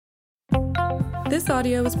This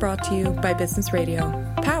audio is brought to you by Business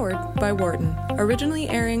Radio, powered by Wharton, originally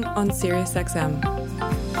airing on SiriusXM.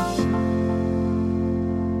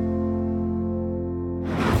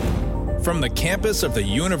 From the campus of the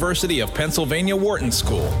University of Pennsylvania Wharton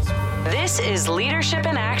School. This is Leadership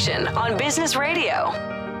in Action on Business Radio.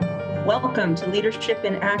 Welcome to Leadership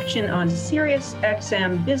in Action on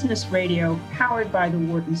SiriusXM Business Radio, powered by the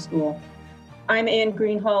Wharton School. I'm Ann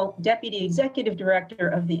Greenhall, Deputy Executive Director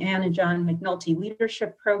of the Ann and John McNulty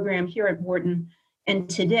Leadership Program here at Wharton. And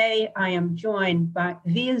today I am joined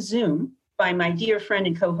via Zoom by my dear friend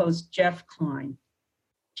and co-host, Jeff Klein.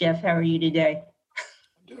 Jeff, how are you today?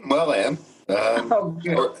 Doing well, Ann.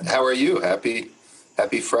 Good. How are you? Happy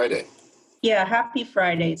Friday. Yeah, happy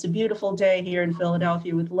Friday. It's a beautiful day here in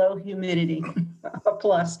Philadelphia with low humidity, a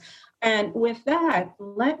plus. And with that,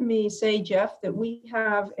 let me say, Jeff, that we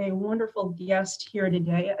have a wonderful guest here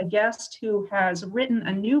today, a guest who has written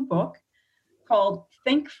a new book called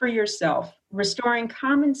Think for Yourself, Restoring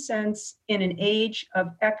Common Sense in an Age of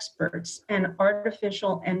Experts and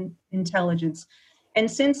Artificial Intelligence. And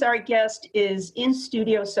since our guest is in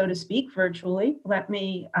studio, so to speak, virtually, let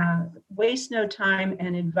me waste no time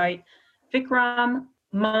and invite Vikram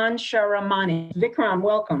Mansharamani. Vikram,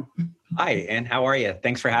 welcome. Hi, and how are you?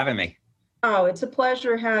 Thanks for having me. Oh, it's a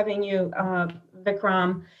pleasure having you,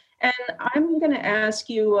 Vikram. And I'm going to ask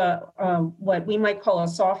you what we might call a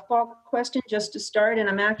softball question just to start. And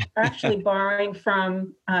I'm actually borrowing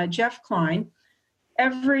from Jeff Klein.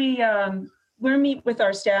 We meet with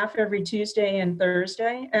our staff every Tuesday and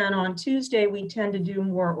Thursday. And on Tuesday, we tend to do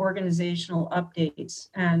more organizational updates.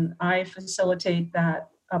 And I facilitate that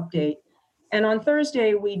update. And on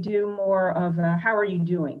Thursday, we do more of a how are you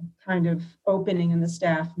doing kind of opening in the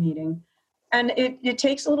staff meeting. And it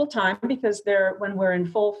takes a little time because when we're in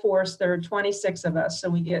full force, there are 26 of us. So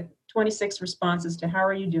we get 26 responses to how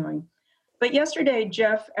are you doing. But yesterday,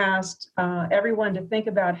 Jeff asked everyone to think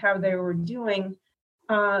about how they were doing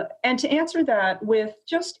and to answer that with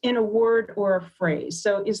just in a word or a phrase.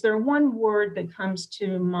 So is there one word that comes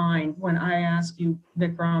to mind when I ask you,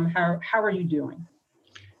 Vikram, how are you doing?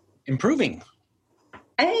 Improving.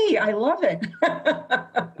 Hey, I love it.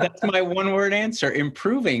 That's my one-word answer,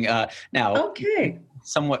 improving. Now, okay.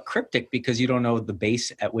 Somewhat cryptic because you don't know the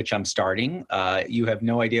base at which I'm starting. You have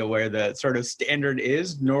no idea where the sort of standard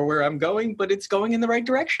is, nor where I'm going, but it's going in the right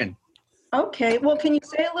direction. Okay. Well, can you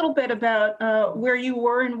say a little bit about where you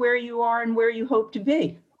were and where you are and where you hope to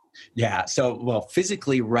be? Yeah. So,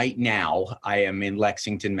 physically right now, I am in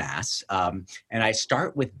Lexington, Mass. And I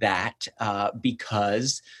start with that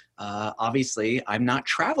because obviously I'm not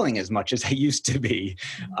traveling as much as I used to be.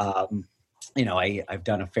 I've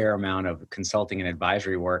done a fair amount of consulting and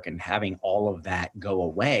advisory work, and having all of that go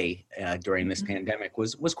away during this pandemic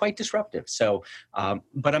was quite disruptive. So,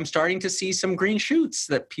 but I'm starting to see some green shoots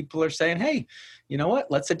that people are saying, hey, you know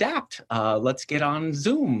what, let's adapt. Let's get on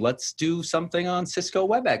Zoom. Let's do something on Cisco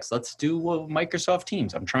WebEx. Let's do Microsoft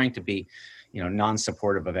Teams. I'm trying to be,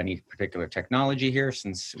 non-supportive of any particular technology here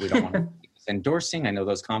since we don't want to endorsing. I know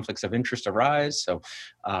those conflicts of interest arise. So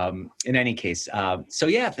in any case,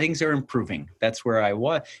 things are improving. That's where I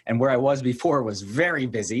was. And where I was before was very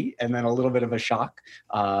busy and then a little bit of a shock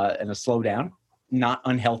and a slowdown, not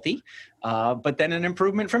unhealthy, but then an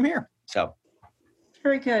improvement from here. So.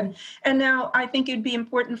 Very good. And now I think it'd be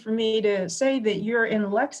important for me to say that you're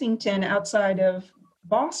in Lexington outside of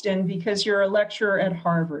Boston because you're a lecturer at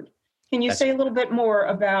Harvard. Can you say a little bit more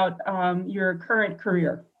about your current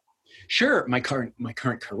career? Sure. My current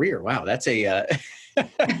career. Wow, that's a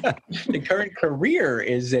the current career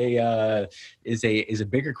is a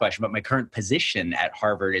bigger question. But my current position at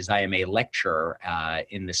Harvard is I am a lecturer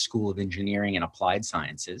in the School of Engineering and Applied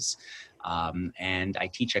Sciences, and I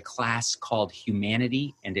teach a class called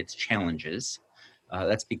Humanity and Its Challenges.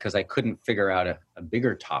 That's because I couldn't figure out a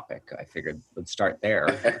bigger topic. I figured we'd start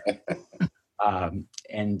there,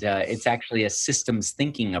 and it's actually a systems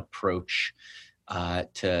thinking approach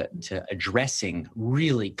to addressing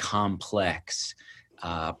really complex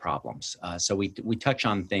problems. So we touch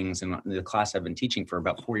on things in the class I've been teaching for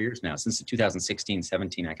about 4 years now, since the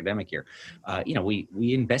 2016-17 academic year.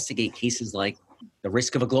 We investigate cases like the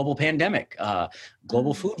risk of a global pandemic,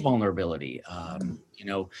 global food vulnerability,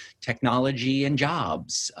 technology and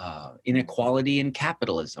jobs, inequality and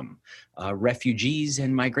capitalism, refugees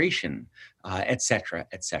and migration, et cetera,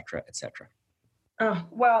 et cetera, et cetera.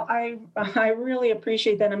 Well, I really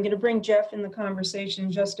appreciate that. I'm going to bring Jeff in the conversation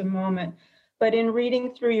in just a moment. But in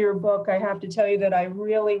reading through your book, I have to tell you that I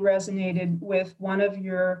really resonated with one of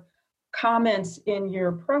your comments in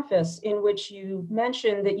your preface in which you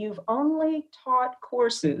mentioned that you've only taught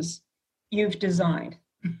courses you've designed.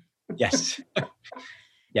 Yes. And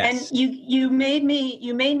Yes. you made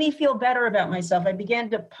me feel better about myself. I began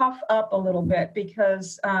to puff up a little bit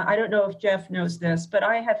because I don't know if Jeff knows this, but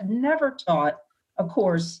I have never taught a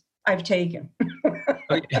course I've taken,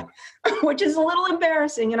 which is a little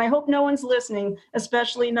embarrassing. And I hope no one's listening,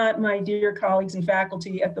 especially not my dear colleagues and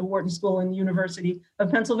faculty at the Wharton School and University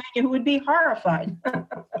of Pennsylvania, who would be horrified.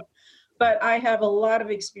 But I have a lot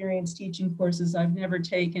of experience teaching courses I've never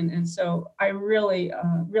taken. And so I really,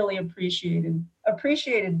 really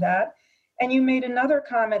appreciated that. And you made another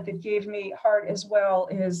comment that gave me heart as well,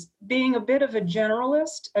 is being a bit of a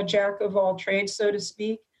generalist, a jack of all trades, so to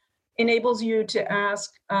speak, enables you to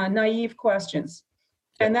ask naive questions.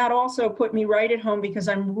 And that also put me right at home because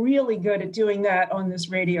I'm really good at doing that on this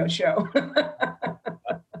radio show.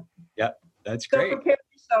 Yep, that's great. So prepare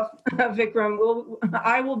yourself, Vikram.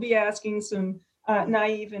 I will be asking some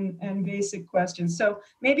naive and basic questions. So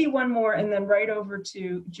maybe one more and then right over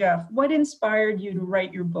to Jeff. What inspired you to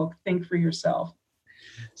write your book, Think for Yourself?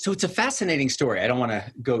 So it's a fascinating story. I don't want to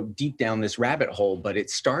go deep down this rabbit hole, but it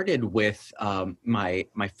started with my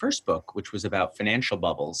first book, which was about financial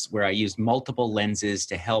bubbles, where I used multiple lenses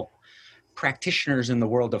to help practitioners in the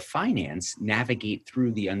world of finance navigate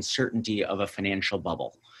through the uncertainty of a financial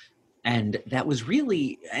bubble. And that was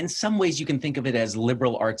really, in some ways, you can think of it as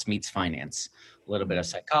liberal arts meets finance. A little bit of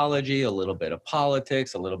psychology, a little bit of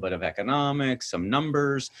politics, a little bit of economics, some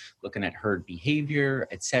numbers, looking at herd behavior,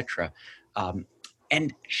 etc.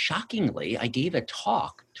 And shockingly, I gave a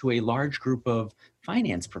talk to a large group of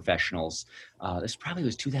finance professionals. This probably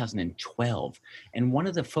was 2012. And one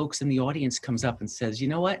of the folks in the audience comes up and says, you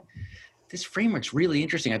know what? This framework's really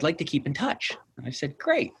interesting. I'd like to keep in touch. And I said,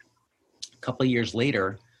 great. A couple of years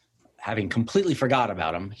later, having completely forgot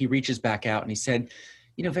about him, he reaches back out and he said,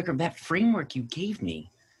 you know, Vikram, that framework you gave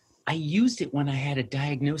me, I used it when I had a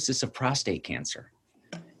diagnosis of prostate cancer.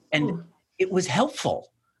 And it was helpful.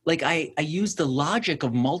 Like I used the logic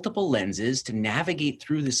of multiple lenses to navigate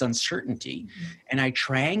through this uncertainty. And I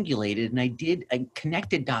triangulated and I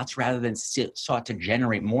connected dots rather than sought to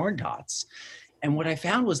generate more dots. And what I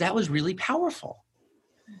found was that was really powerful.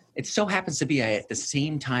 It so happens to be I, at the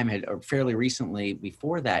same time, or fairly recently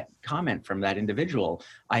before that comment from that individual,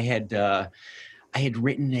 I had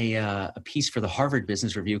written a piece for the Harvard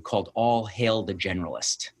Business Review called All Hail the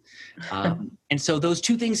Generalist. And so those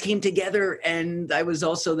two things came together, and I was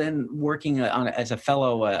also then working as a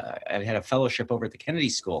fellow. I had a fellowship over at the Kennedy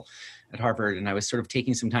School at Harvard, and I was sort of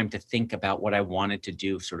taking some time to think about what I wanted to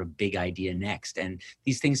do, sort of big idea next. And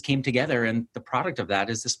these things came together, and the product of that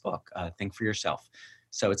is this book, Think for Yourself.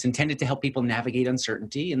 So it's intended to help people navigate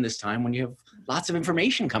uncertainty in this time when you have lots of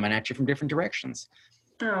information coming at you from different directions.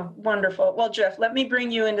 Oh, wonderful. Well, Jeff, let me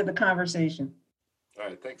bring you into the conversation. All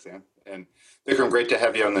right, thanks, Ann. And Vikram, great to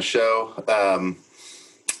have you on the show.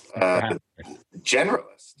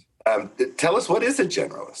 Generalist. Tell us, what is a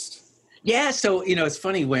generalist? Yeah, so, you know, it's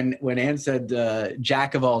funny when Ann said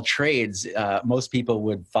jack of all trades, most people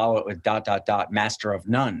would follow it with ... master of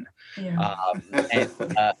none. Yeah.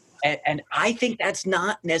 And I think that's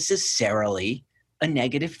not necessarily a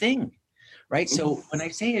negative thing, right? So when I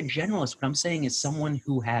say a generalist, what I'm saying is someone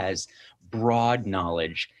who has broad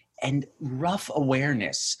knowledge and rough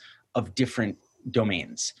awareness of different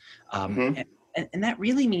domains. And that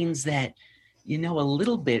really means that you know a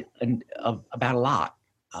little bit about a lot.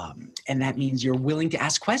 And that means you're willing to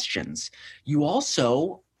ask questions. You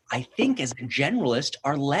also, I think, as a generalist,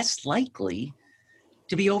 are less likely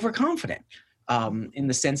to be overconfident. In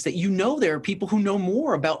the sense that you know there are people who know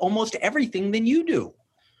more about almost everything than you do,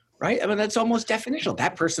 right? I mean, that's almost definitional.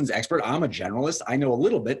 That person's expert. I'm a generalist. I know a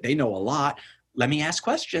little bit. They know a lot. Let me ask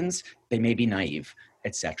questions. They may be naive,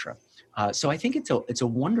 etc. So I think it's a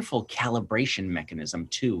wonderful calibration mechanism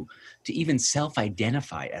too, to even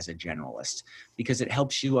self-identify as a generalist, because it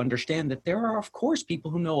helps you understand that there are, of course, people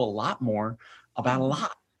who know a lot more about a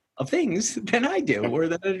lot of things than I do or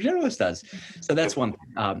that a generalist does. So that's one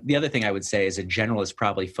thing. The other thing I would say is a generalist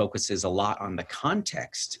probably focuses a lot on the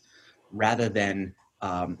context rather than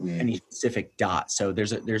any specific dot. So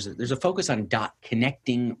there's a focus on dot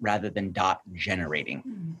connecting rather than dot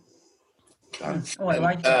generating. Oh, I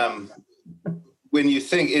like that. When you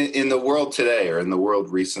think in the world today or in the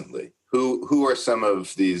world recently, who are some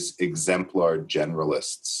of these exemplar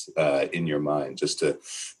generalists in your mind, just to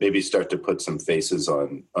maybe start to put some faces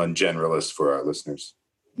on generalists for our listeners?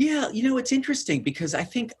 Yeah, you know, it's interesting because I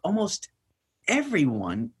think almost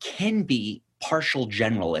everyone can be partial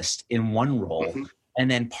generalist in one role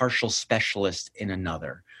and then partial specialist in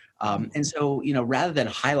another. And so, rather than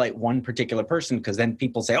highlight one particular person, because then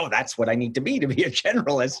people say, oh, that's what I need to be a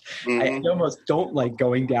generalist. I almost don't like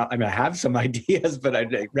going down. I mean, I have some ideas, but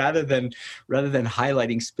rather than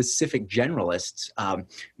highlighting specific generalists,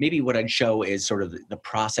 maybe what I'd show is sort of the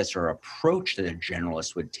process or approach that a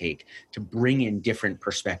generalist would take to bring in different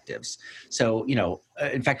perspectives. So,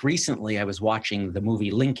 in fact, recently I was watching the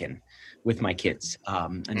movie Lincoln with my kids.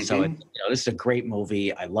 So this is a great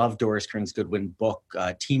movie. I love Doris Kearns Goodwin book,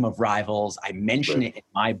 Team of Rivals. I mention it in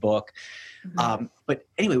my book. But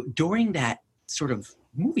anyway, during that sort of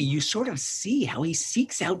movie, you sort of see how he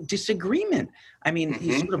seeks out disagreement. I mean,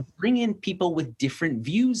 you sort of bring in people with different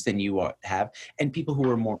views than you have, and people who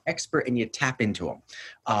are more expert, and you tap into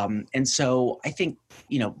them. And so I think,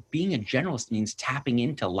 being a generalist means tapping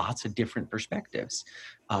into lots of different perspectives,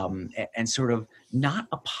 and sort of not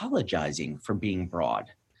apologizing for being broad.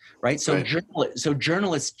 Right. So,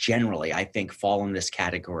 journalists generally, I think, fall in this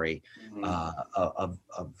category of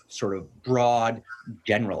sort of broad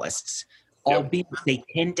generalists. Albeit they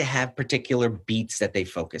tend to have particular beats that they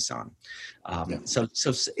focus on. So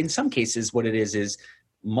in some cases, what it is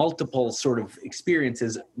multiple sort of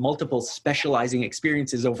experiences, multiple specializing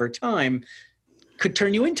experiences over time could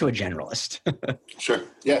turn you into a generalist. Sure.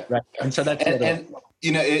 Yeah. Right. And so that's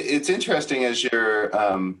it's interesting as you're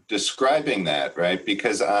describing that, right?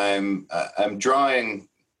 Because I'm drawing,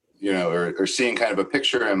 or seeing kind of a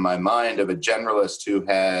picture in my mind of a generalist who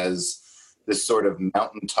has this sort of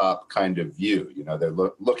mountaintop kind of view. They're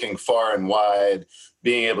looking far and wide,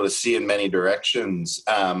 being able to see in many directions.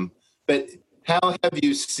 But how have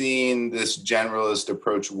you seen this generalist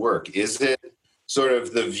approach work? Is it sort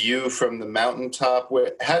of the view from the mountaintop?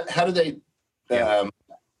 How do they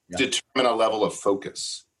determine a level of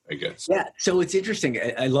focus, I guess? Yeah, so it's interesting.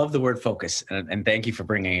 I love the word focus, and thank you for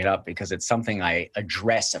bringing it up, because it's something I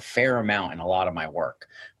address a fair amount in a lot of my work.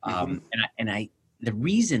 The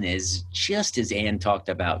reason is, just as Anne talked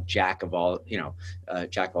about jack of all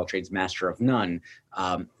trades, master of none,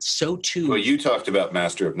 so too. Well, you talked about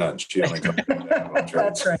master of none. She only talked about jack of all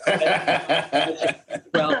trades. That's right.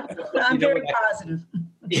 Well, I'm very positive.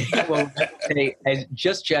 Well,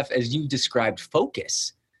 Jeff, as you described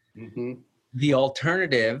focus, the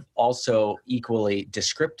alternative, also equally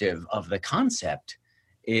descriptive of the concept,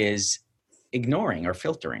 is ignoring or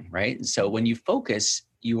filtering, right? So when you focus,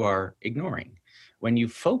 you are ignoring. When you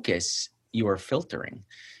focus, you are filtering.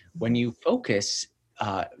 When you focus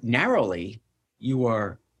narrowly, you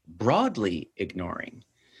are broadly ignoring,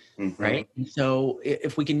 right? And so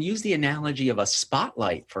if we can use the analogy of a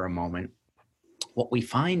spotlight for a moment, what we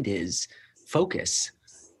find is focus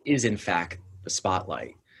is in fact the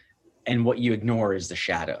spotlight, and what you ignore is the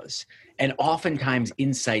shadows. And oftentimes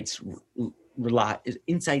insights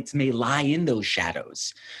may lie in those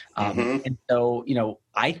shadows. And so,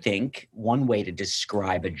 I think one way to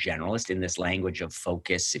describe a generalist in this language of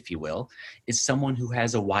focus, if you will, is someone who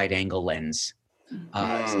has a wide angle lens,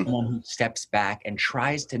 someone who steps back and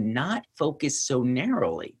tries to not focus so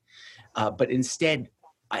narrowly, but instead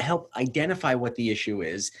help identify what the issue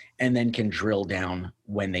is, and then can drill down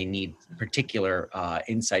when they need particular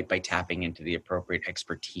insight by tapping into the appropriate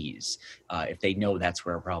expertise, if they know that's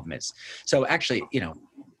where a problem is. So actually,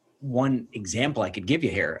 one example I could give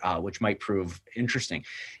you here, which might prove interesting,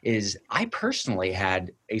 is I personally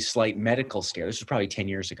had a slight medical scare. This was probably 10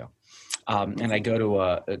 years ago. And I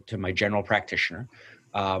go to my general practitioner,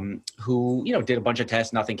 who, did a bunch of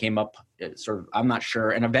tests, nothing came up, I'm not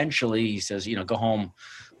sure. And eventually he says, go home.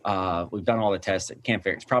 We've done all the tests. Can't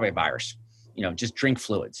figure it. It's probably a virus, just drink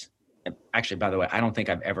fluids. And actually, by the way, I don't think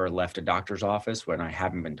I've ever left a doctor's office when I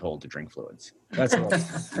haven't been told to drink fluids.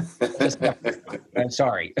 I'm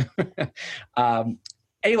sorry.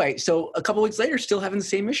 Anyway, so a couple of weeks later, still having the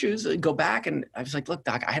same issues, I go back and I was like, look,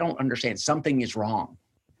 doc, I don't understand. Something is wrong.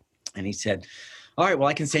 And he said, all right, well,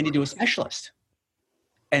 I can send you to a specialist.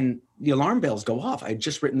 And the alarm bells go off. I had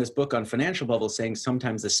just written this book on financial bubbles saying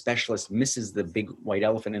sometimes the specialist misses the big white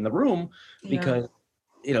elephant in the room because,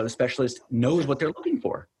 the specialist knows what they're looking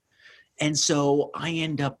for. And so I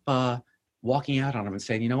end up walking out on him and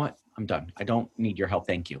saying, you know what, I'm done. I don't need your help.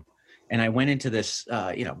 Thank you. And I went into this,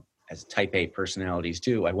 as type A personalities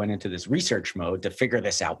do, I went into this research mode to figure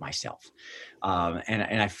this out myself.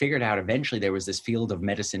 And I figured out eventually there was this field of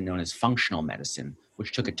medicine known as functional medicine,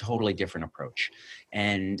 which took a totally different approach.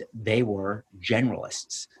 And they were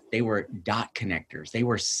generalists. They were dot connectors. They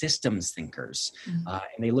were systems thinkers. And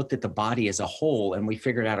they looked at the body as a whole, and we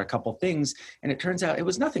figured out a couple things. And it turns out it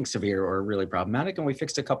was nothing severe or really problematic. And we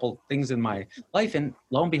fixed a couple things in my life, and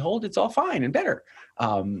lo and behold, it's all fine and better.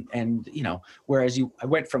 Whereas I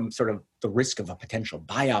went from sort of the risk of a potential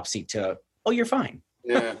biopsy to, oh, you're fine.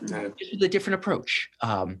 Yeah. Yeah. Just with a different approach.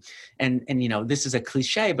 And this is a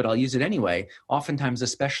cliche, but I'll use it anyway. Oftentimes a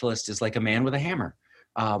specialist is like a man with a hammer.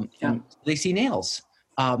 And they see nails.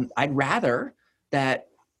 I'd rather that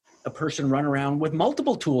a person run around with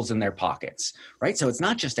multiple tools in their pockets, right? So it's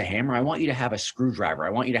not just a hammer. I want you to have a screwdriver.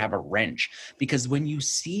 I want you to have a wrench, because when you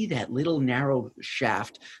see that little narrow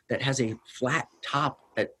shaft that has a flat top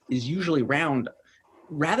that is usually round,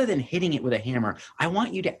 rather than hitting it with a hammer, I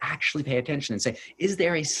want you to actually pay attention and say, is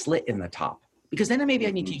there a slit in the top? Because then maybe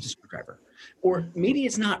I need to use a screwdriver. Or maybe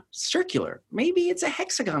it's not circular. Maybe it's a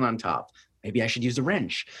hexagon on top. Maybe I should use a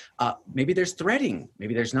wrench. Maybe there's threading.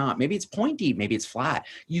 Maybe there's not. Maybe it's pointy. Maybe it's flat.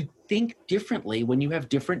 You think differently when you have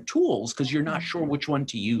different tools because you're not sure which one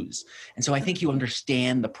to use. And so I think you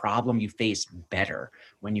understand the problem you face better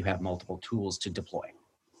when you have multiple tools to deploy.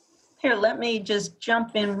 Here, let me just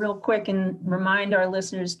jump in real quick and remind our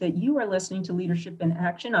listeners that you are listening to Leadership in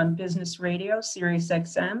Action on Business Radio, Sirius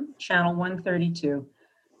XM, Channel 132.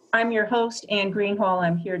 I'm your host, Ann Greenhall.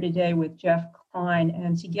 I'm here today with Jeff Klein,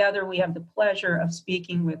 and together we have the pleasure of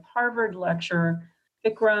speaking with Harvard lecturer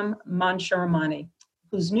Vikram Mansharamani,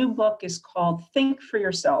 whose new book is called Think for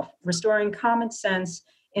Yourself, Restoring Common Sense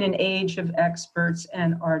in an Age of Experts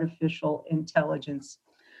and Artificial Intelligence.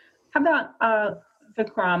 How about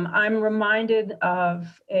Vikram? I'm reminded of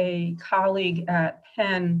a colleague at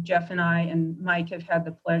Penn. Jeff and I and Mike have had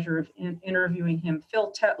the pleasure of interviewing him,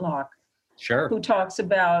 Phil Tetlock, Sure. who talks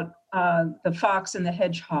about the fox and the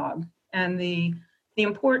hedgehog and the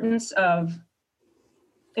importance of,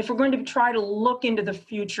 if we're going to try to look into the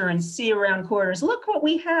future and see around corners, look what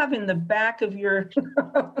we have in the back of your,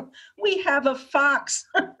 we have a fox.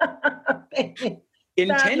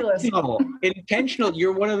 Intentional.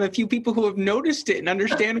 You're one of the few people who have noticed it and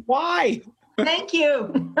understand why. Thank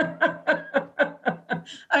you.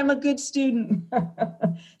 I'm a good student.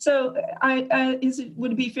 So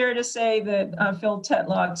would it be fair to say that Phil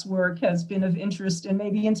Tetlock's work has been of interest and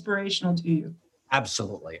maybe inspirational to you?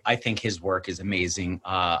 Absolutely. I think his work is amazing.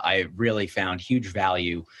 I really found huge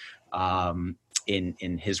value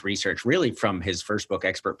in his research, really from his first book,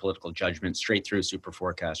 Expert Political Judgment, straight through Super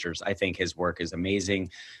Forecasters. I think his work is amazing.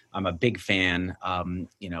 I'm a big fan.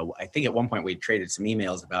 I think at one point we traded some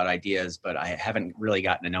emails about ideas, but I haven't really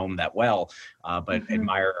gotten to know him that well, but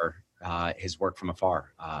admire his work from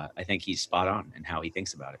afar. I think he's spot on in how he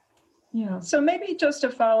thinks about it. Yeah. So maybe just a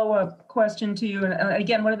follow-up question to you. And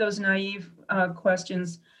again, one of those naive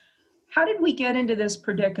questions. How did we get into this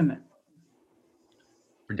predicament?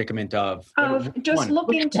 Predicament of just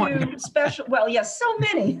looking to special, well, yes, so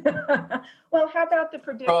many. Well, how about the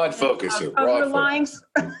predicament broad focus of relying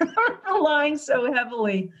so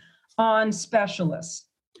heavily on specialists?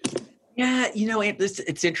 Yeah,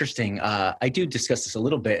 it's interesting. I do discuss this a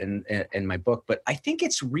little bit in my book, but I think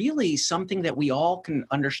it's really something that we all can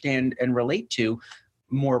understand and relate to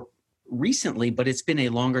more recently, but it's been a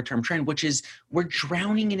longer term trend, which is we're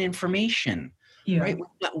drowning in information. Yeah. Right? We've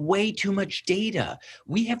got way too much data.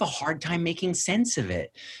 We have a hard time making sense of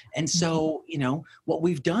it. And so, what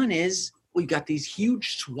we've done is we've got these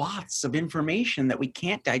huge swaths of information that we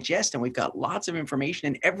can't digest, and we've got lots of information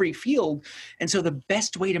in every field. And so the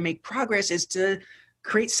best way to make progress is to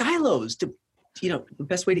create silos. The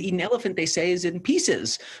best way to eat an elephant, they say, is in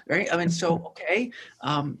pieces, right? I mean, so, okay.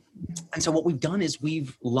 And so what we've done is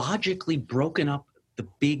we've logically broken up the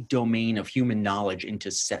big domain of human knowledge into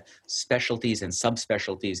specialties and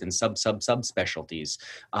subspecialties and subspecialties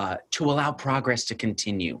to allow progress to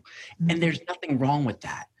continue. And there's nothing wrong with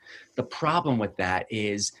that. The problem with that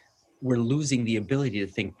is we're losing the ability to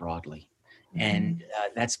think broadly, and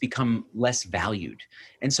that's become less valued.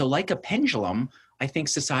 And so like a pendulum, I think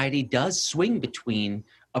society does swing between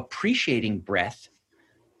appreciating breadth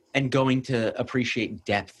and going to appreciate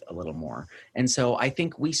depth a little more. And so I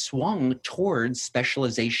think we swung towards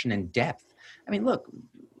specialization and depth. I mean, look,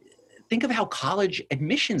 think of how college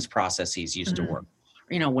admissions processes used to work.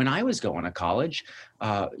 When I was going to college,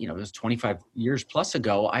 it was 25 years plus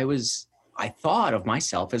ago, I thought of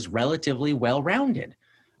myself as relatively well-rounded.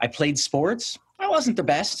 I played sports. I wasn't the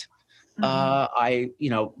best. I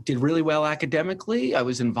did really well academically. I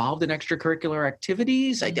was involved in extracurricular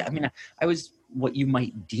activities. I was what you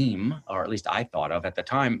might deem, or at least I thought of at the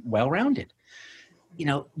time, well-rounded.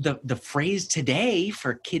 The phrase today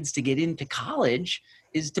for kids to get into college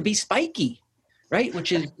is to be spiky, right?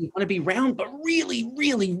 Which is you want to be round, but really,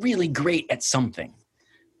 really, really great at something.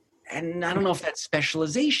 And I don't know if that's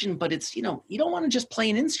specialization, but it's, you don't want to just play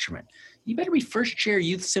an instrument. You better be first chair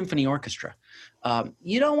youth symphony orchestra.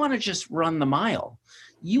 You don't want to just run the mile.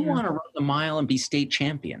 You want to run the mile and be state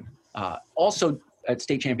champion. Also,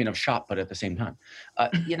 state champion of shop, but at the same time,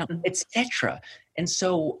 et cetera. And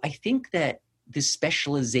so I think that this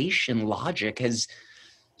specialization logic has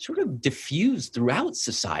sort of diffused throughout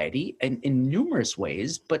society in numerous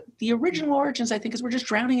ways, but the original origins, I think, is we're just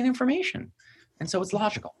drowning in information. And so it's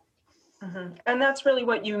logical. Mm-hmm. And that's really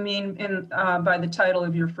what you mean by the title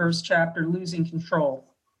of your first chapter, Losing Control.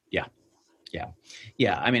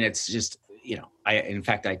 Yeah. I mean, it's just,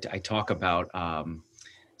 I talk about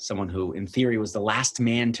someone who in theory was the last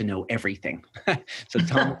man to know everything. So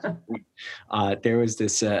there was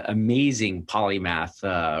this amazing polymath,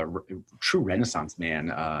 true Renaissance man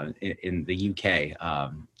in the UK,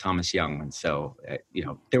 Thomas Young. And so,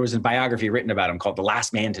 there was a biography written about him called The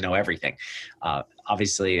Last Man to Know Everything.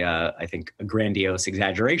 Obviously, I think a grandiose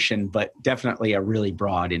exaggeration, but definitely a really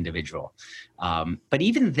broad individual. But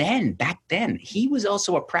even then, back then, he was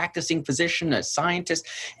also a practicing physician, a scientist.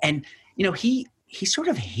 And, he sort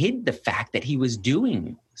of hid the fact that he was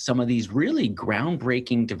doing some of these really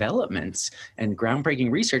groundbreaking developments and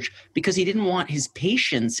groundbreaking research because he didn't want his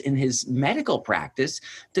patients in his medical practice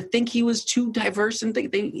to think he was too diverse and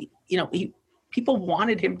people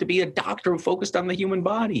wanted him to be a doctor who focused on the human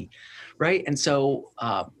body, right? And so,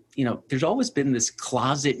 there's always been this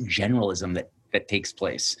closet generalism that takes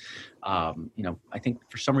place. I think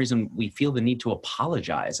for some reason we feel the need to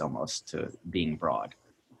apologize almost to being broad.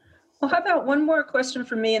 Well, how about one more question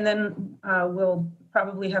for me, and then we'll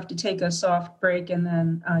probably have to take a soft break, and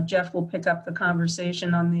then Jeff will pick up the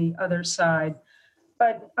conversation on the other side.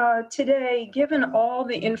 But today, given all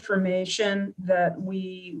the information that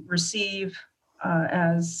we receive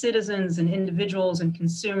as citizens and individuals and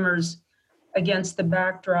consumers against the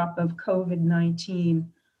backdrop of COVID-19,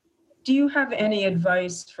 do you have any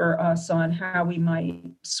advice for us on how we might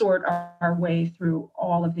sort our way through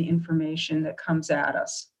all of the information that comes at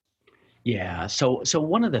us? Yeah. So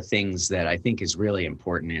one of the things that I think is really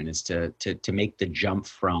important is to make the jump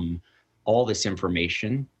from all this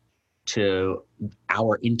information to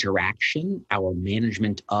our interaction, our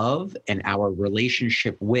management of, and our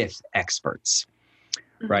relationship with experts.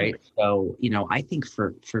 Mm-hmm. Right. So, I think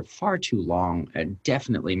for far too long, and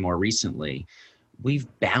definitely more recently, we've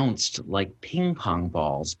bounced like ping pong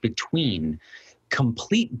balls between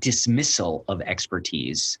complete dismissal of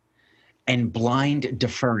expertise and blind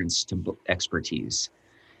deference to expertise.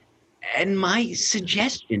 And my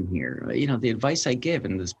suggestion here, the advice I give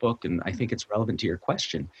in this book, and I think it's relevant to your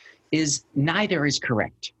question, is neither is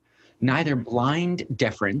correct. Neither blind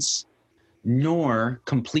deference nor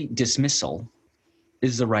complete dismissal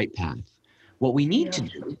is the right path. What we need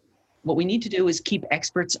to do is keep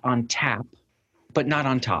experts on tap, but not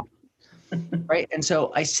on top. Right? And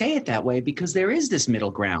so I say it that way because there is this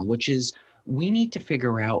middle ground, which is we need to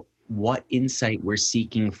figure out what insight we're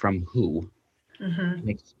seeking from who, and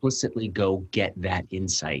explicitly go get that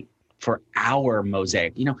insight for our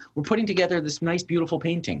mosaic. We're putting together this nice, beautiful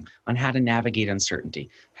painting on how to navigate uncertainty,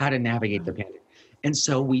 how to navigate the pandemic. And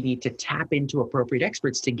so we need to tap into appropriate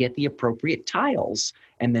experts to get the appropriate tiles,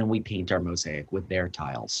 and then we paint our mosaic with their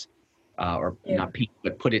tiles. Not paint,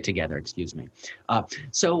 but put it together, excuse me.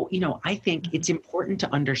 So I think it's important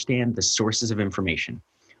to understand the sources of information.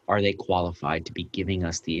 Are they qualified to be giving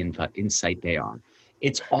us the insight they are?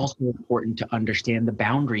 It's also important to understand the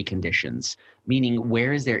boundary conditions, meaning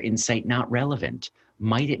where is their insight not relevant?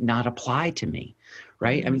 Might it not apply to me,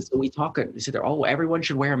 right? I mean, so we said, everyone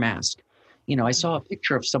should wear a mask. I saw a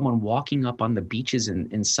picture of someone walking up on the beaches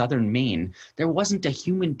in southern Maine. There wasn't a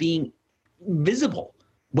human being visible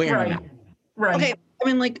wearing a mask. Right. Okay,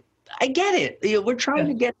 I mean, I get it. We're trying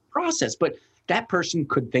to get the process, but that person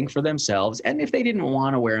could think for themselves. And if they didn't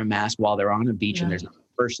want to wear a mask while they're on a beach and there's not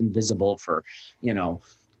a person visible for,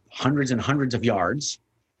 hundreds and hundreds of yards,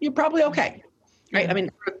 you're probably okay. Right? I mean,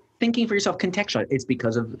 thinking for yourself contextually, it's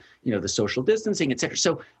because of, the social distancing, et cetera.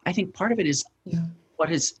 So I think part of it is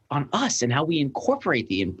what is on us and how we incorporate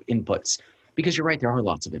the inputs, because you're right, there are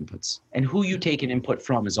lots of inputs. And who you take an input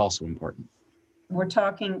from is also important. We're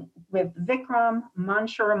talking with Vikram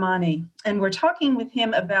Mansharamani, and we're talking with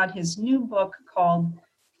him about his new book called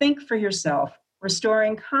Think for Yourself,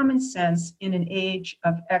 Restoring Common Sense in an Age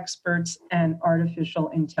of Experts and Artificial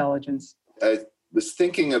Intelligence. I was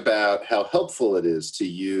thinking about how helpful it is to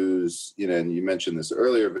use, and you mentioned this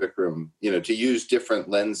earlier, Vikram, to use different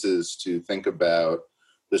lenses to think about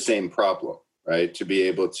the same problem, right? To be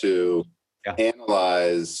able to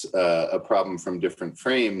analyze a problem from different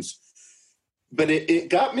frames. But it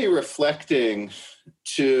got me reflecting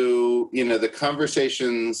to, the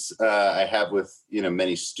conversations I have with,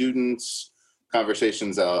 many students,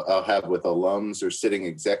 conversations I'll have with alums or sitting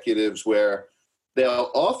executives, where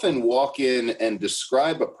they'll often walk in and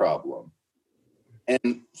describe a problem.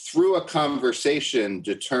 and through a conversation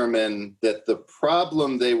determine that the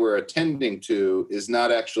problem they were attending to is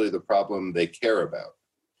not actually the problem they care about.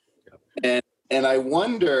 And I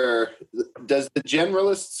wonder, does the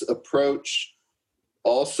generalist's approach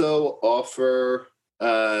also offer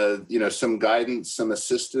some guidance, some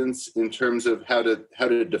assistance in terms of how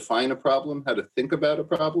to define a problem, how to think about a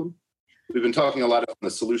problem? We've been talking a lot on the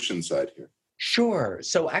solution side here. Sure.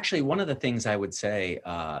 So actually, one of the things I would say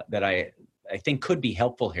that I think could be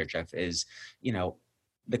helpful here, Jeff, is,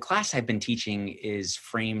 the class I've been teaching is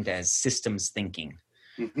framed as systems thinking,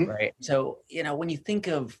 right? So, when you think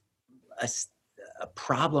of a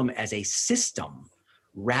problem as a system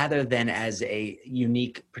rather than as a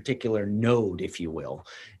unique particular node, if you will,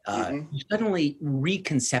 you suddenly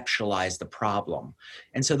reconceptualize the problem.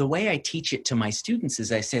 And so the way I teach it to my students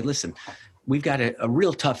is I say, listen, we've got a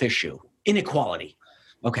real tough issue, inequality.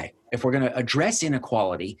 Okay, if we're going to address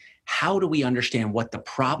inequality, how do we understand what the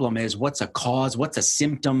problem is? What's a cause? What's a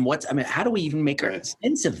symptom? How do we even make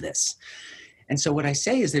sense of this? And so what I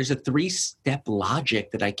say is there's a 3-step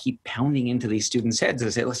logic that I keep pounding into these students' heads. I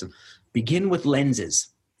say, listen, begin with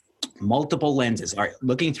lenses, multiple lenses. All right,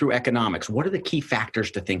 looking through economics, what are the key factors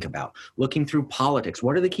to think about? Looking through politics,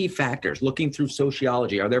 what are the key factors? Looking through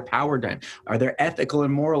sociology, are there power dynamics? Are there ethical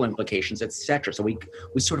and moral implications, et cetera? So we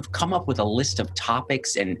sort of come up with a list of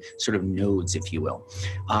topics and sort of nodes, if you will.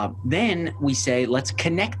 Then we say, let's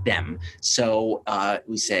connect them. So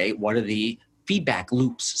we say, what are the feedback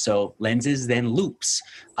loops? So lenses, then loops.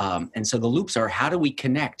 And so the loops are, how do we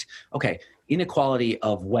connect? Okay, inequality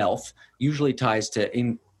of wealth usually ties to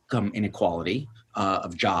income inequality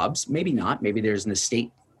of jobs. Maybe not. Maybe there's an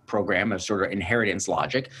estate program of sort of inheritance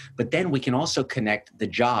logic. But then we can also connect the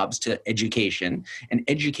jobs to education, and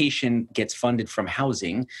education gets funded from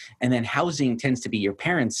housing. And then housing tends to be your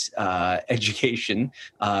parents' education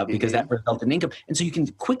because that results in income. And so you can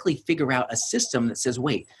quickly figure out a system that says,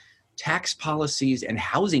 wait, tax policies and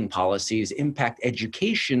housing policies impact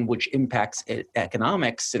education, which impacts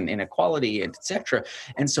economics and inequality, et cetera.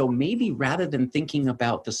 And so maybe rather than thinking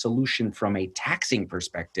about the solution from a taxing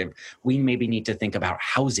perspective, we maybe need to think about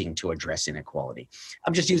housing to address inequality.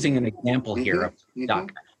 I'm just using an example here of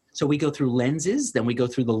document. So we go through lenses, then we go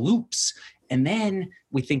through the loops, and then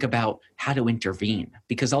we think about how to intervene,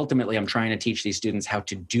 because ultimately I'm trying to teach these students how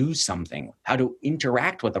to do something, how to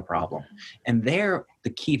interact with a problem. And there, the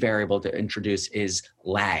key variable to introduce is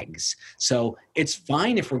lags. So it's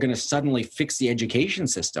fine if we're going to suddenly fix the education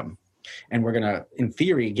system and we're going to, in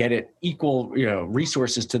theory, get it equal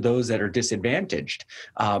resources to those that are disadvantaged.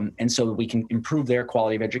 And so we can improve their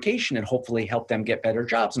quality of education and hopefully help them get better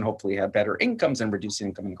jobs and hopefully have better incomes and reduce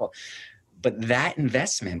income inequality. But that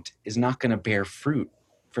investment is not going to bear fruit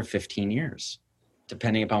for 15 years,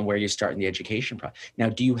 depending upon where you start in the education process. Now,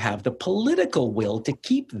 do you have the political will to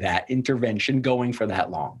keep that intervention going for that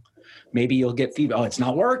long? Maybe you'll get feedback, oh, it's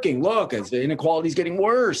not working. Look, the inequality is getting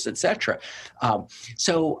worse, et cetera.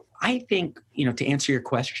 So I think, to answer your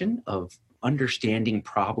question of understanding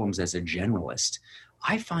problems as a generalist,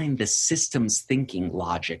 I find the systems thinking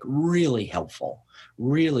logic really helpful,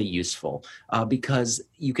 really useful, because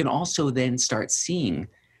you can also then start seeing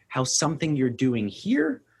how something you're doing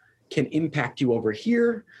here can impact you over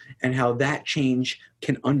here, and how that change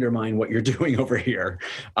can undermine what you're doing over here.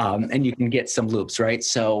 And you can get some loops, right?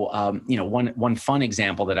 So, one fun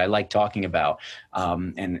example that I like talking about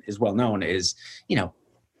and is well known is,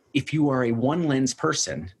 if you are a one lens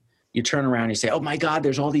person, you turn around and you say, oh my God,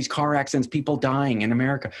 there's all these car accidents, people dying in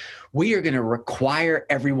America. We are going to require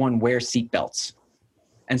everyone wear seatbelts.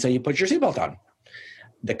 And so you put your seatbelt on.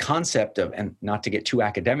 The concept of, and not to get too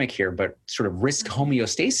academic here, but sort of risk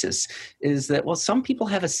homeostasis is that, well, some people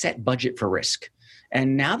have a set budget for risk.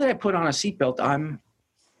 And now that I put on a seatbelt, I'm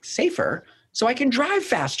safer, so I can drive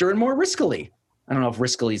faster and more riskily. I don't know if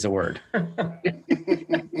riskily is a word.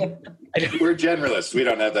 We're generalists. We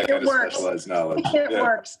don't have that kind of specialized knowledge. It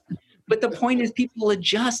works. But the point is, people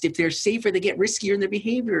adjust. If they're safer, they get riskier in their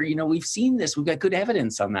behavior. We've seen this. We've got good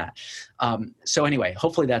evidence on that. So anyway,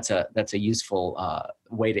 hopefully that's a useful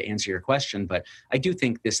way to answer your question. But I do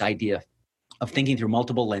think this idea of thinking through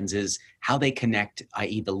multiple lenses, how they connect,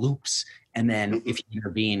 i.e. the loops, and then if you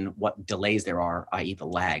intervene, what delays there are, i.e. the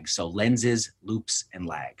lags. So lenses, loops, and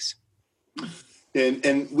lags.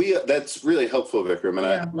 And we that's really helpful, Vikram. And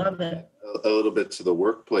I love it. A little bit to the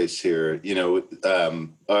workplace here.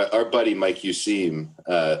 Our buddy Mike Useem,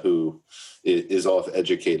 who is off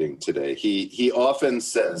educating today, he often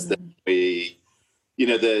says that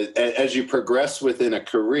as you progress within a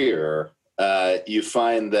career, you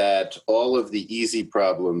find that all of the easy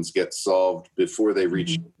problems get solved before they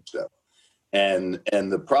reach step. and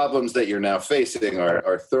the problems that you're now facing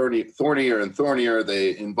are thornier and thornier.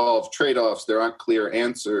 They involve trade-offs. There aren't clear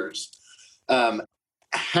answers.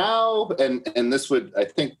 How, and this would, I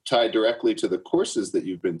think, tie directly to the courses that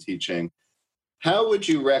you've been teaching, how would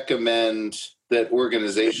you recommend that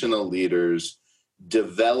organizational leaders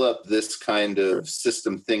develop this kind of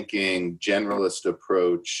system thinking, generalist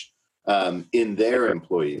approach in their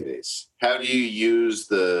employee base? How do you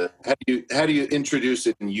introduce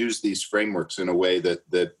it and use these frameworks in a way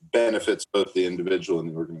that benefits both the individual and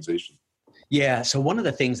the organization? Yeah. So one of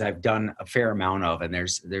the things I've done a fair amount of, and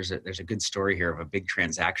there's a good story here of a big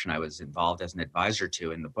transaction I was involved as an advisor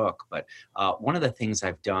to in the book. But one of the things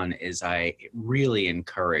I've done is I really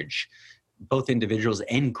encourage both individuals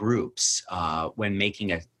and groups when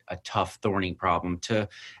making a tough, thorny problem to,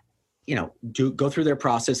 go through their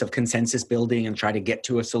process of consensus building and try to get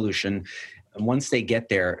to a solution. And once they get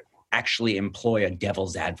there, actually employ a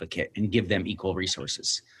devil's advocate and give them equal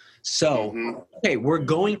resources. So, okay, we're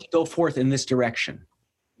going to go forth in this direction.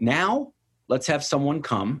 Now, let's have someone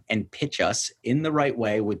come and pitch us in the right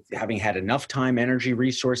way with having had enough time, energy,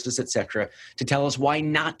 resources, et cetera, to tell us why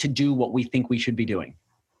not to do what we think we should be doing.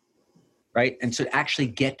 Right? And so actually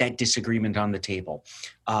get that disagreement on the table.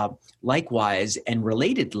 Likewise, and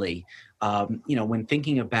relatedly, when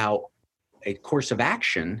thinking about a course of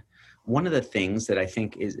action, one of the things that I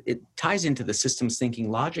think it ties into the systems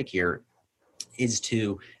thinking logic here is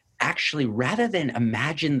to actually, rather than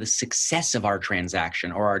imagine the success of our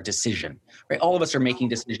transaction or our decision, right? All of us are making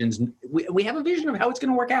decisions. We have a vision of how it's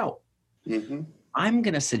going to work out. Mm-hmm. I'm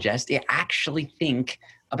going to suggest you actually think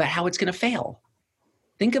about how it's going to fail.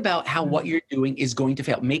 Think about how what you're doing is going to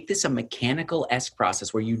fail. Make this a mechanical-esque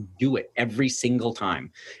process where you do it every single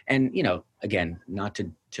time. And, again, not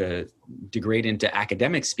to degrade into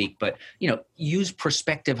academic speak, but, use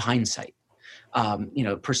prospective hindsight.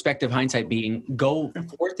 Perspective hindsight being go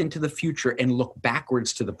forth into the future and look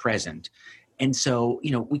backwards to the present. And so,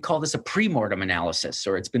 we call this a pre-mortem analysis,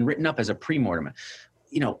 or it's been written up as a pre-mortem.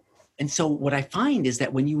 And so what I find is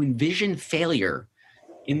that when you envision failure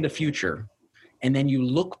in the future, and then you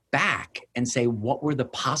look back and say, what were the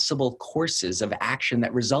possible courses of action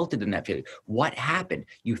that resulted in that failure? What happened?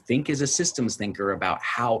 You think as a systems thinker about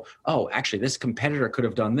how, actually this competitor could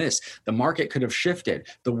have done this. The market could have shifted.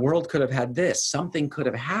 The world could have had this. Something could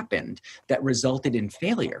have happened that resulted in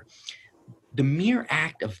failure. The mere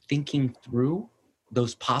act of thinking through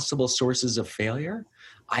those possible sources of failure,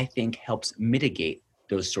 I think helps mitigate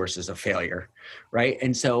those sources of failure, right?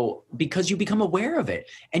 And so because you become aware of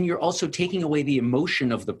it, and you're also taking away the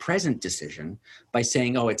emotion of the present decision by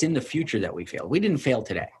saying, it's in the future that we failed. We didn't fail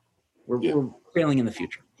today. We're failing in the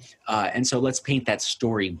future. And so let's paint that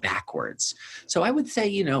story backwards. So I would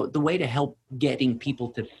say, the way to help getting people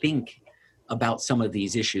to think about some of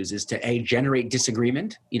these issues is to generate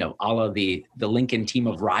disagreement, a la the Lincoln team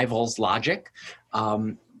of rivals logic.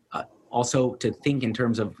 Also to think in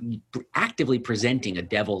terms of actively presenting a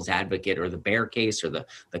devil's advocate or the bear case or the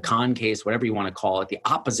con case, whatever you want to call it, the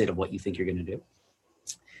opposite of what you think you're going to do.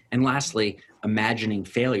 And lastly, imagining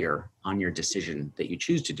failure on your decision that you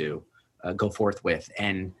choose to do, go forth with,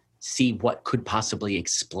 and see what could possibly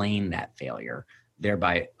explain that failure,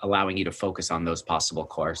 thereby allowing you to focus on those possible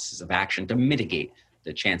courses of action to mitigate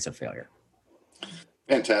the chance of failure.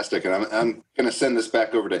 Fantastic. And I'm going to send this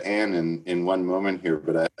back over to Anne in one moment here,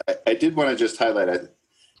 but I did want to just highlight,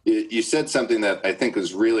 you said something that I think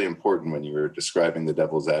was really important when you were describing the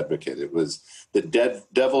devil's advocate. It was the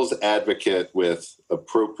devil's advocate with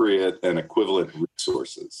appropriate and equivalent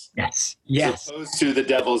resources. Yes. As opposed to the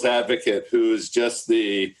devil's advocate who's just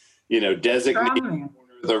the, designated corner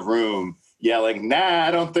of the room yelling, nah,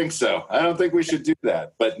 I don't think so. I don't think we should do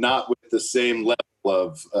that, but not with the same level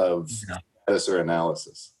of or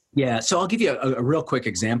analysis. Yeah, so I'll give you a real quick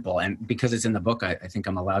example, and because it's in the book, I think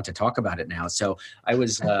I'm allowed to talk about it now. So I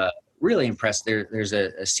was really impressed. There's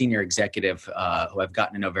a senior executive who I've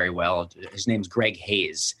gotten to know very well. His name's Greg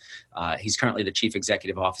Hayes. He's currently the chief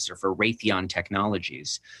executive officer for Raytheon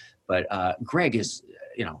Technologies. But Greg is,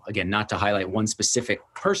 again, not to highlight one specific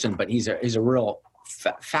person, but he's a real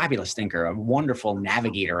fabulous thinker, a wonderful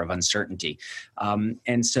navigator of uncertainty.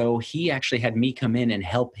 And so he actually had me come in and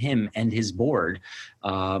help him and his board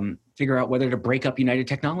figure out whether to break up United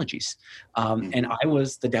Technologies. And I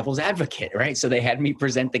was the devil's advocate, right? So they had me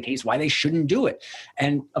present the case why they shouldn't do it.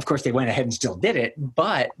 And of course they went ahead and still did it,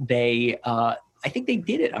 but I think they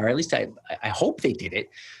did it, or at least I hope they did it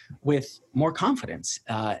with more confidence,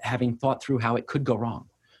 having thought through how it could go wrong.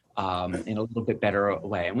 in a little bit better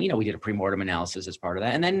way. And we did a pre-mortem analysis as part of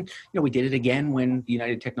that. And then, we did it again when the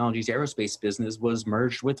United Technologies aerospace business was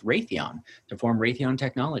merged with Raytheon to form Raytheon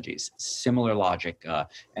Technologies. Similar logic.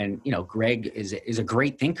 And Greg is a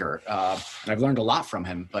great thinker. And I've learned a lot from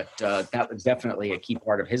him, but that was definitely a key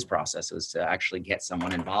part of his process, was to actually get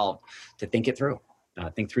someone involved to think it through,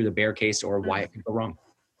 think through the bear case or why it could go wrong.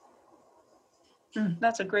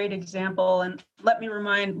 That's a great example. And let me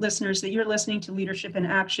remind listeners that you're listening to Leadership in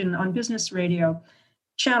Action on Business Radio,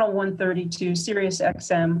 Channel 132, Sirius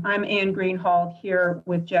XM. I'm Ann Greenhalgh here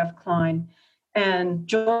with Jeff Klein. And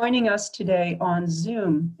joining us today on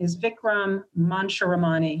Zoom is Vikram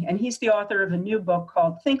Mansharamani. And he's the author of a new book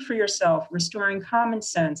called Think for Yourself, Restoring Common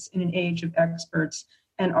Sense in an Age of Experts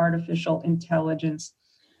and Artificial Intelligence.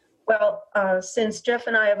 Well, since Jeff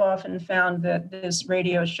and I have often found that this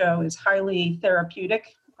radio show is highly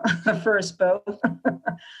therapeutic for us both,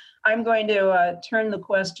 I'm going to turn the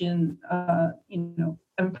question,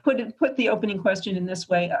 and put the opening question in this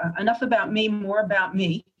way. Enough about me, more about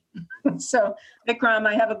me. So, Vikram,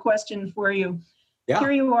 I have a question for you. Yeah.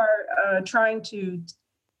 Here you are trying to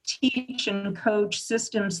teach and coach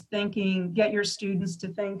systems thinking, get your students to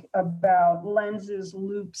think about lenses,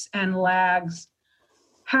 loops, and lags.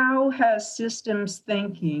 How has systems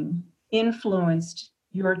thinking influenced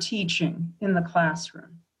your teaching in the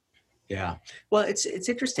classroom? Yeah, well, it's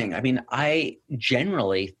interesting. I mean, I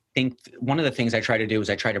generally think one of the things I try to do is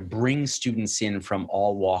I try to bring students in from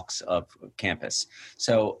all walks of campus.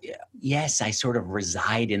 So yes, I sort of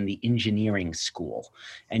reside in the engineering school,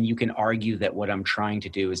 and you can argue that what I'm trying to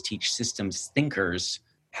do is teach systems thinkers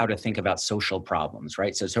how to think about social problems,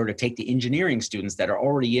 right? So sort of take the engineering students that are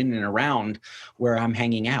already in and around where I'm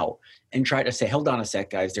hanging out and try to say, hold on a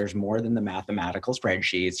sec, guys, there's more than the mathematical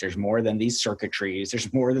spreadsheets. There's more than these circuitries.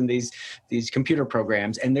 There's more than these computer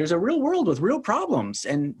programs. And there's a real world with real problems.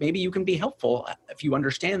 And maybe you can be helpful if you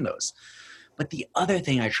understand those. But the other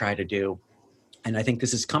thing I try to do, and I think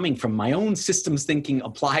this is coming from my own systems thinking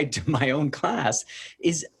applied to my own class,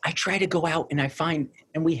 is I try to go out and I find,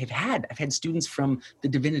 and I've had students from the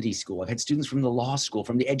divinity school, I've had students from the law school,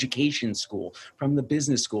 from the education school, from the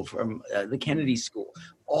business school, from the Kennedy School,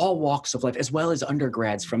 all walks of life, as well as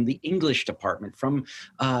undergrads from the English department, from,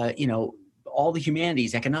 all the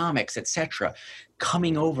humanities, economics, etc.,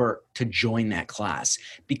 coming over to join that class,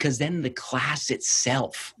 because then the class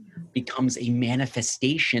itself becomes a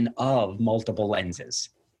manifestation of multiple lenses,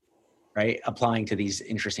 right? Applying to these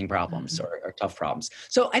interesting problems or tough problems.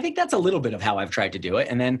 So I think that's a little bit of how I've tried to do it.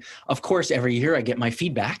 And then, of course, every year I get my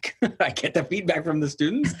feedback. I get the feedback from the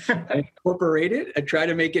students. I incorporate it. I try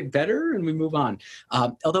to make it better, and we move on.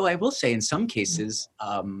 Although I will say in some cases,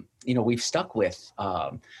 we've stuck with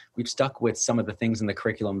some of the things in the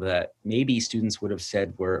curriculum that maybe students would have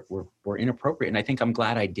said were inappropriate. And I think I'm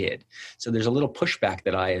glad I did. So there's a little pushback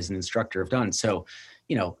that I, as an instructor, have done. So,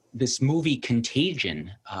 this movie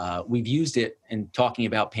Contagion, we've used it in talking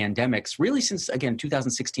about pandemics really since, again,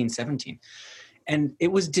 2016, 17. And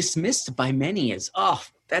it was dismissed by many as,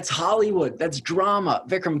 that's Hollywood, that's drama.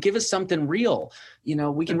 Vikram, give us something real.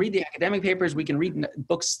 We can read the academic papers, we can read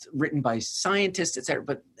books written by scientists, et cetera,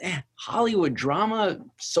 but Hollywood drama,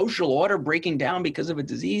 social order breaking down because of a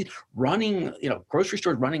disease, running, grocery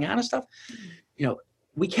stores running out of stuff.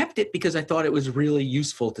 We kept it because I thought it was really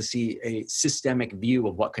useful to see a systemic view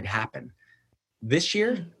of what could happen. This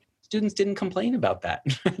year, students didn't complain about that.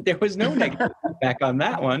 There was no negative feedback on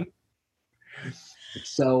that one.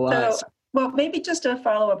 So, well, maybe just a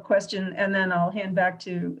follow-up question, and then I'll hand back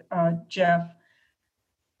to Jeff.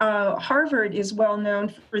 Harvard is well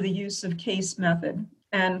known for the use of case method.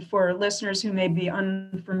 And for listeners who may be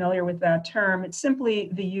unfamiliar with that term, it's simply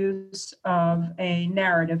the use of a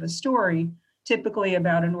narrative, a story, typically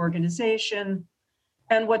about an organization.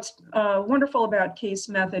 And what's wonderful about case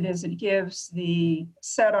method is it gives the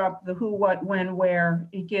setup, the who, what, when, where.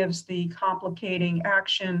 It gives the complicating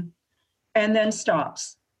action, and then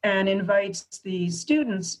stops and invites the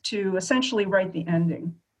students to essentially write the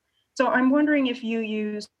ending. So I'm wondering if you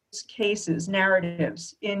use cases,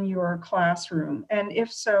 narratives in your classroom, and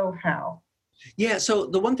if so, how? Yeah, so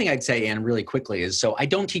the one thing I'd say, Anne, really quickly is, so I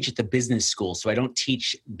don't teach at the business school, so I don't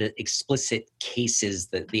teach the explicit cases,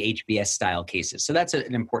 the HBS style cases. So that's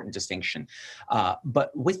an important distinction.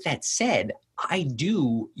 But with that said, I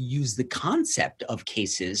do use the concept of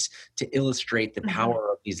cases to illustrate the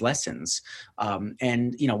power of these lessons.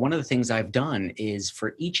 And, one of the things I've done is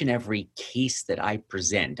for each and every case that I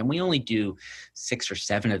present, and we only do 6 or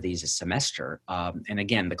 7 of these a semester. And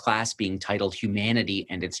again, the class being titled Humanity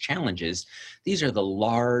and Its Challenges, these are the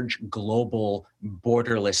large global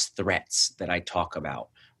borderless threats that I talk about.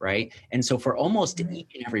 right? And so for almost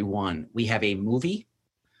each and every one, we have a movie,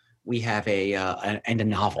 we have and a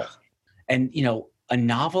novel. And, you know, a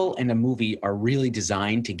novel and a movie are really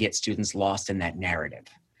designed to get students lost in that narrative,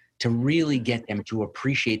 to really get them to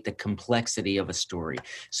appreciate the complexity of a story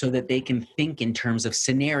so that they can think in terms of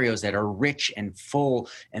scenarios that are rich and full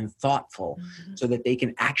and thoughtful, so that they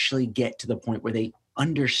can actually get to the point where they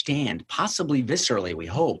understand, possibly viscerally, we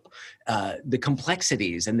hope, the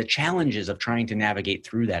complexities and the challenges of trying to navigate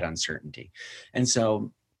through that uncertainty. And so,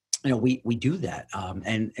 you know, we do that.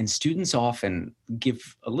 And students often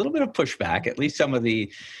give a little bit of pushback, at least some of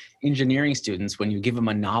the engineering students, when you give them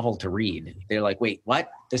a novel to read. They're like, wait,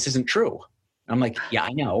 what? This isn't true. I'm like, yeah,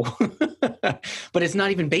 I know. But it's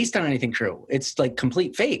not even based on anything true. It's like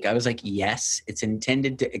complete fake. I was like, yes, it's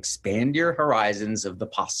intended to expand your horizons of the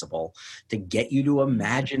possible, to get you to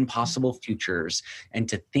imagine possible futures and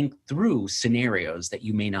to think through scenarios that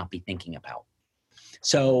you may not be thinking about.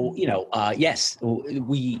 So, you know, yes,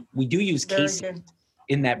 we do use cases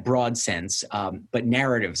in that broad sense, but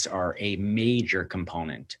narratives are a major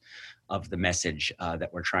component of the message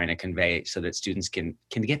that we're trying to convey, so that students can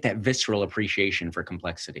get that visceral appreciation for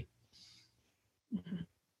complexity.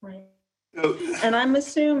 Right. And I'm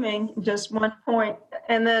assuming, just one point,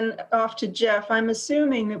 and then off to Jeff, I'm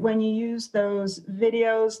assuming that when you use those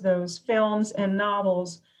videos, those films and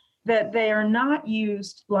novels, that they are not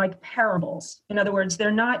used like parables. In other words,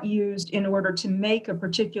 they're not used in order to make a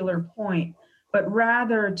particular point, but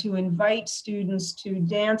rather to invite students to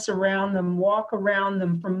dance around them, walk around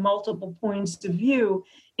them from multiple points of view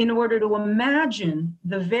in order to imagine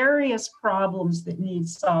the various problems that need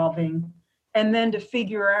solving, and then to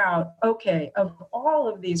figure out, okay, of all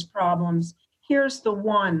of these problems, here's the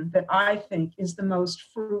one that I think is the most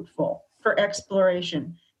fruitful for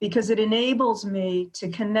exploration, because it enables me to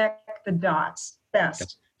connect the dots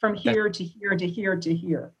best from here to here to here to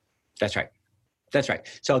here. That's right. That's right.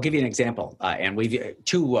 So I'll give you an example. And we've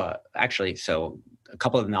actually, so a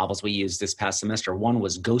couple of the novels we used this past semester. One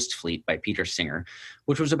was Ghost Fleet by Peter Singer,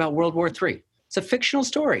 which was about World War III. It's a fictional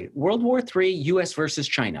story. World War III, U.S. versus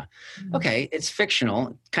China. Okay, it's fictional.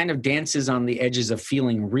 It kind of dances on the edges of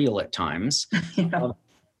feeling real at times.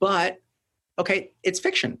 But, okay, it's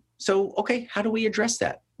fiction. So, okay, how do we address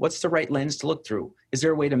that? What's the right lens to look through? Is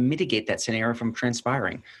there a way to mitigate that scenario from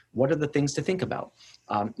transpiring? What are the things to think about?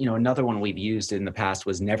 You know, another one we've used in the past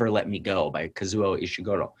was Never Let Me Go by Kazuo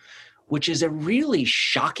Ishiguro, which is a really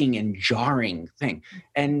shocking and jarring thing.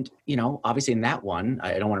 And, you know, obviously in that one,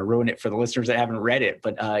 I don't want to ruin it for the listeners that haven't read it,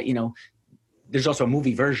 but, you know, there's also a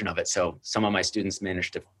movie version of it. So some of my students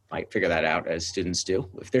managed to figure that out, as students do.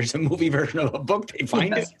 If there's a movie version of a book, they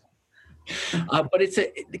find it. But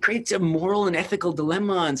it creates a moral and ethical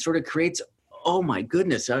dilemma, and sort of creates, oh my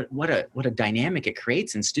goodness, what a dynamic it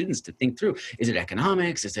creates in students to think through. Is it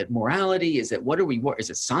economics? Is it morality? Is it is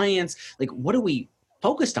it science? Like, what are we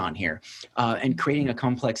focused on here? And creating a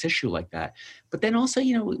complex issue like that. But then also,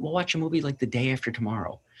 you know, we'll watch a movie like The Day After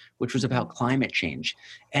Tomorrow, which was about climate change.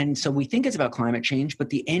 And so we think it's about climate change,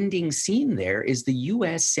 but the ending scene there is the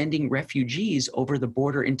U.S. sending refugees over the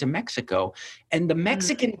border into Mexico, and the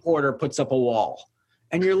Mexican border puts up a wall.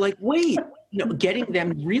 And you're like, wait, you know, getting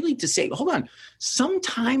them really to say, hold on,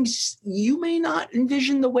 sometimes you may not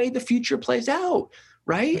envision the way the future plays out,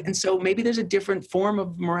 right? And so maybe there's a different form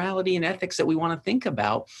of morality and ethics that we want to think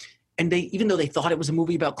about. And even though they thought it was a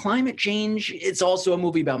movie about climate change, it's also a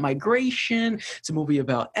movie about migration. It's a movie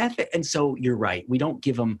about ethics. And so you're right. We don't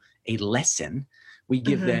give them a lesson. We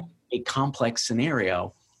give them a complex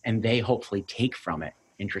scenario, and they hopefully take from it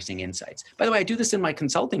interesting insights. By the way, I do this in my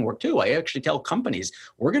consulting work too. I actually tell companies,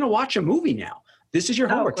 we're going to watch a movie now. This is your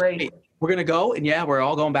homework. Great. We're going to go, and we're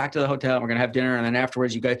all going back to the hotel. We're going to have dinner. And then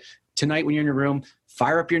afterwards, you guys, tonight when you're in your room,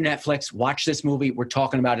 fire up your Netflix, watch this movie. We're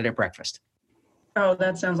talking about it at breakfast. Oh,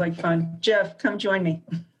 that sounds like fun. Jeff, come join me.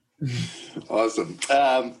 Awesome.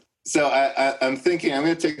 So I'm thinking I'm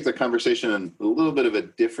going to take the conversation in a little bit of a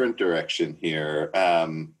different direction here.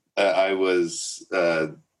 I was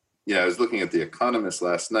looking at The Economist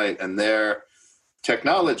last night, and their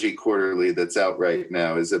technology quarterly that's out right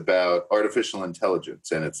now is about artificial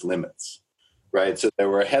intelligence and its limits. Right. So there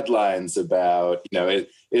were headlines about,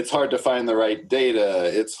 it's hard to find the right data.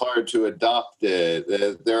 It's hard to adopt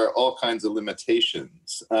it. There are all kinds of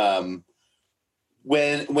limitations.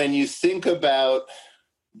 When you think about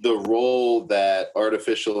the role that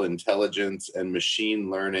artificial intelligence and machine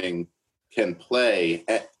learning can play,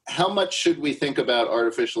 how much should we think about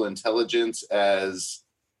artificial intelligence as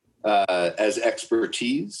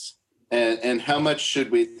expertise, and how much should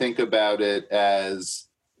we think about it as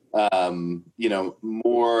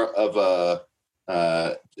more of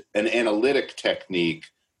an analytic technique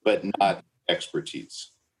but not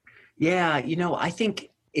expertise? Yeah, I think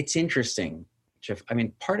it's interesting, Jeff. I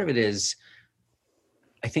mean, part of it is,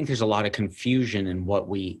 I think there's a lot of confusion in what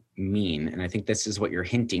we mean. And I think this is what you're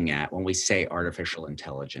hinting at when we say artificial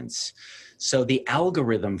intelligence. So the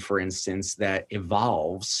algorithm, for instance, that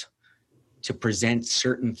evolves to present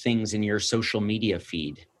certain things in your social media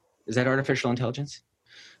feed, is that artificial intelligence?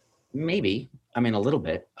 Maybe. I mean, a little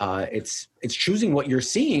bit. It's choosing what you're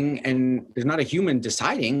seeing, and there's not a human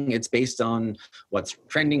deciding. It's based on what's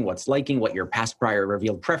trending, what's liking, what your past prior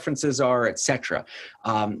revealed preferences are, et cetera.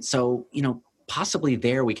 So, possibly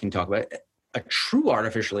there we can talk about a true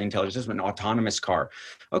artificial intelligence, an autonomous car.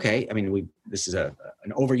 Okay, I mean, this is an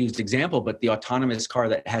overused example, but the autonomous car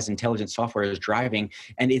that has intelligent software is driving,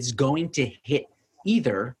 and it's going to hit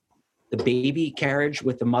either the baby carriage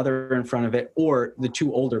with the mother in front of it or the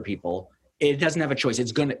two older people. It doesn't have a choice.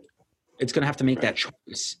 It's gonna have to make that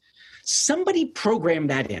choice. Somebody programmed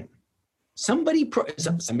that in. Somebody's going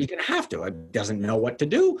to have to. It doesn't know what to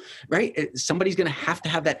do, right? Somebody's going to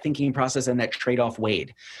have that thinking process and that trade-off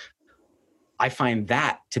weighed. I find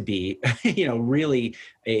that to be, really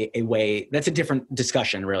a way. That's a different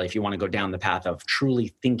discussion, really, if you want to go down the path of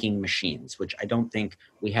truly thinking machines, which I don't think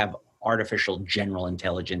we have artificial general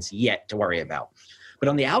intelligence yet to worry about. But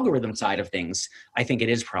on the algorithm side of things, I think it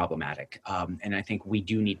is problematic. And I think we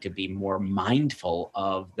do need to be more mindful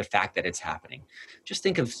of the fact that it's happening. Just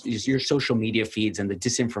think of your social media feeds and the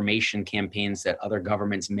disinformation campaigns that other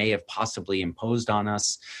governments may have possibly imposed on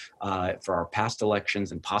us for our past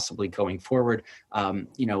elections and possibly going forward.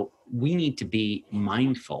 We need to be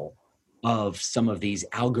mindful of some of these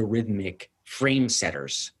algorithmic frame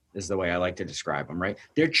setters, is the way I like to describe them, right?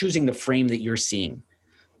 They're choosing the frame that you're seeing.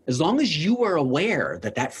 As long as you are aware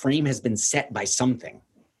that frame has been set by something,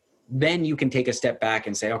 then you can take a step back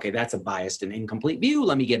and say, okay, that's a biased and incomplete view.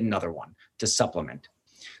 Let me get another one to supplement.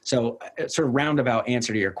 So sort of roundabout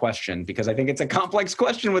answer to your question, because I think it's a complex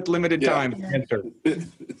question with limited time to answer.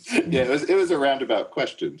 Yeah, it was a roundabout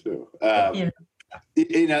question too. And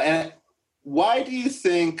why do you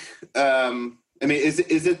think, is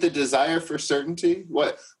it the desire for certainty?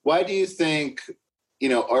 Why do you think,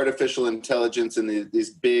 artificial intelligence and these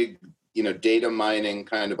big, data mining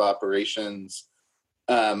kind of operations,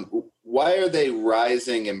 why are they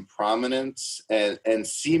rising in prominence and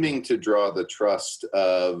seeming to draw the trust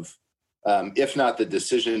of, if not the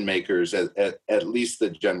decision makers, at least the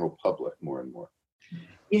general public more and more?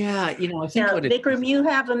 Yeah, I think Vikram, you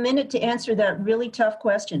have a minute to answer that really tough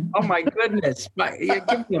question. Oh my goodness!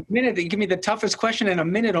 Give me a minute. Give me the toughest question in a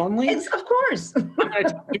minute only. Of course. I'm going to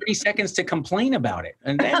take 30 seconds to complain about it,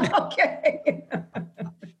 and then. Okay.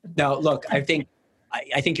 No, look. I think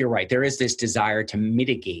you're right. There is this desire to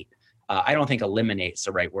mitigate. I don't think eliminate's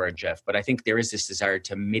the right word, Jeff, but I think there is this desire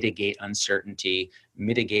to mitigate uncertainty,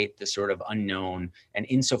 mitigate the sort of unknown. And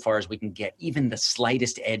insofar as we can get even the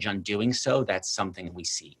slightest edge on doing so, that's something we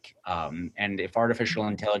seek. And if artificial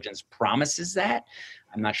intelligence promises that,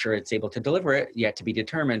 I'm not sure it's able to deliver it, yet to be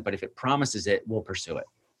determined, but if it promises it, we'll pursue it.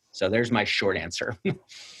 So there's my short answer.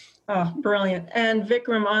 Oh, brilliant. And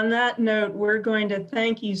Vikram, on that note, we're going to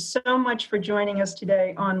thank you so much for joining us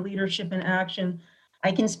today on Leadership in Action.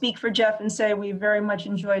 I can speak for Jeff and say we very much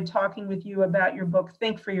enjoyed talking with you about your book,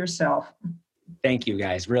 Think for Yourself. Thank you,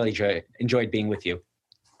 guys. Really enjoyed being with you.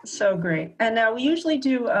 So great. And now we usually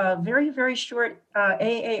do a very, very short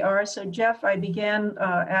AAR. So Jeff, I began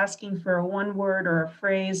asking for a one-word or a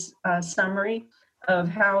phrase summary of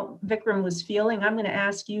how Vikram was feeling. I'm going to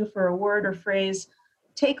ask you for a word or phrase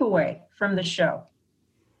takeaway from the show.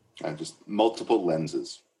 Just multiple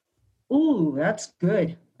lenses. Ooh, that's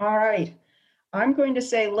good. All right. I'm going to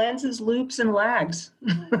say lenses, loops, and lags.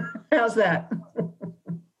 How's that?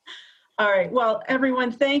 All right. Well, everyone,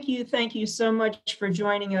 thank you. Thank you so much for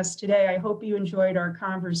joining us today. I hope you enjoyed our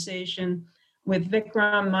conversation with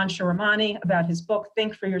Vikram Mansharamani about his book,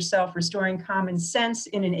 Think for Yourself, Restoring Common Sense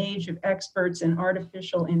in an Age of Experts in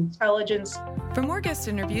Artificial Intelligence. For more guest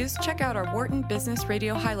interviews, check out our Wharton Business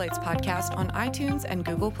Radio Highlights podcast on iTunes and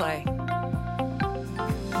Google Play.